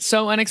great.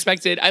 So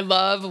unexpected. I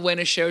love when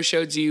a show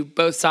shows you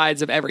both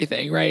sides of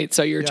everything, right?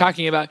 So you're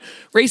talking about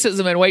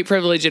racism and white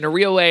privilege in a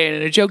real way and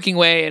in a joking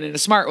way and in a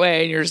smart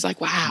way. And you're just like,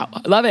 wow,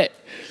 I love it.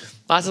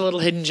 Lots of little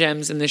hidden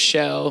gems in this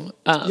show.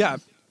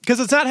 Because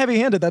it's not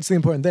heavy-handed. That's the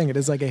important thing. It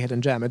is like a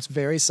hidden gem. It's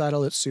very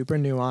subtle. It's super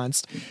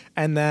nuanced.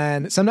 And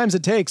then sometimes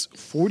it takes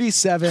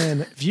 47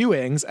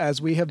 viewings, as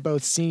we have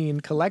both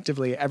seen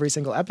collectively every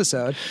single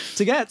episode,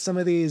 to get some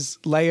of these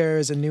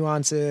layers and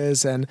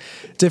nuances and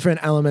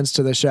different elements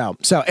to the show.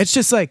 So it's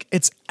just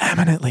it's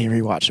eminently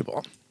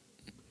rewatchable.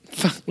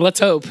 Let's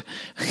hope.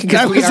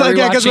 Because we are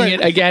rewatching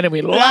it again and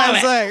we love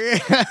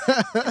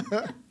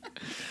it.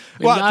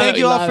 Well, thank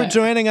you all for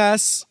joining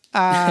us.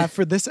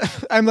 For this,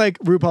 I'm like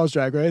RuPaul's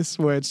Drag Race,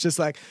 where it's just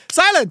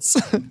silence,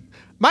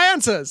 my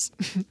answers.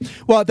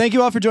 Well, thank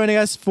you all for joining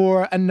us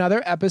for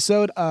another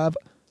episode of,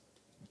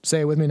 say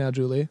it with me now,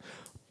 Julie,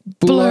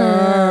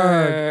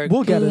 Blurg.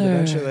 We'll get it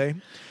eventually.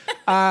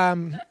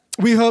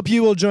 We hope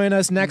you will join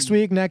us next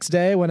week, next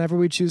day, whenever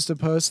we choose to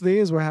post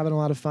these. We're having a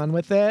lot of fun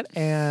with it,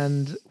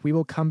 and we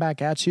will come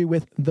back at you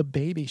with The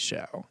Baby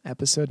Show,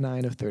 episode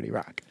 9 of 30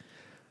 Rock.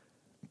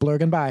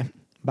 Blurg and bye.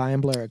 Bye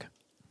and Blurg.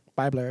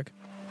 Bye, Blurg.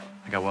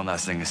 I got one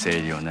last thing to say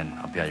to you, and then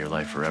I'll be out of your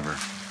life forever.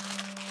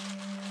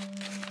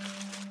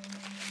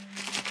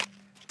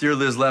 Dear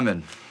Liz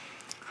Lemon,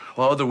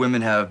 while other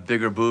women have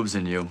bigger boobs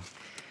than you,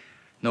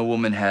 no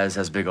woman has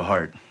as big a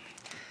heart.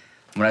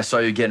 When I saw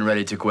you getting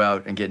ready to go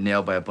out and get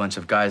nailed by a bunch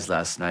of guys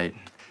last night,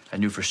 I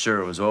knew for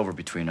sure it was over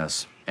between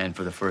us. And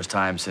for the first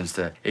time since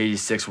the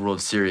 '86 World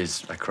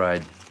Series, I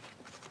cried.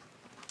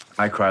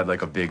 I cried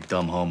like a big,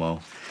 dumb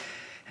homo.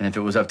 And if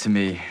it was up to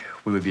me,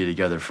 we would be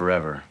together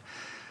forever.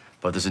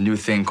 But there's a new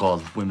thing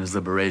called women's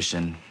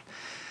liberation,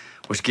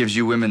 which gives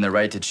you women the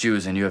right to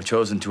choose, and you have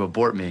chosen to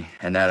abort me,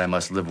 and that I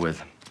must live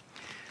with.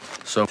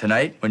 So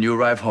tonight, when you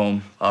arrive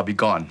home, I'll be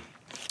gone.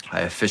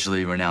 I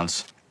officially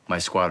renounce my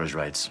squatter's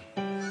rights.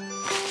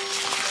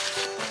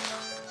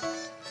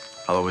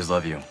 I'll always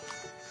love you.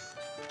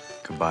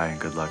 Goodbye and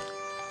good luck.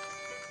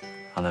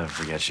 I'll never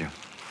forget you.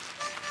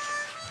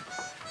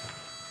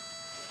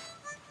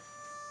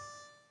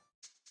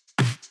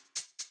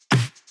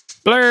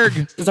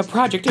 Blurg is a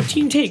project of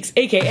Team Takes,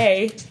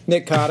 a.k.a.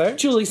 Nick Cotter,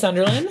 Julie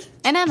Sunderland,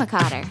 And Emma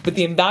Cotter. with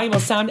the invaluable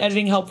sound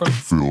editing help from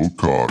Phil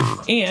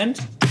Cotter. and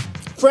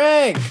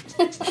Frank.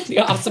 the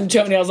awesome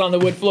toenails on the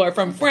wood floor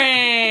from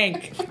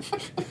Frank.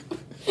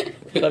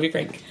 We love you,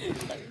 Frank.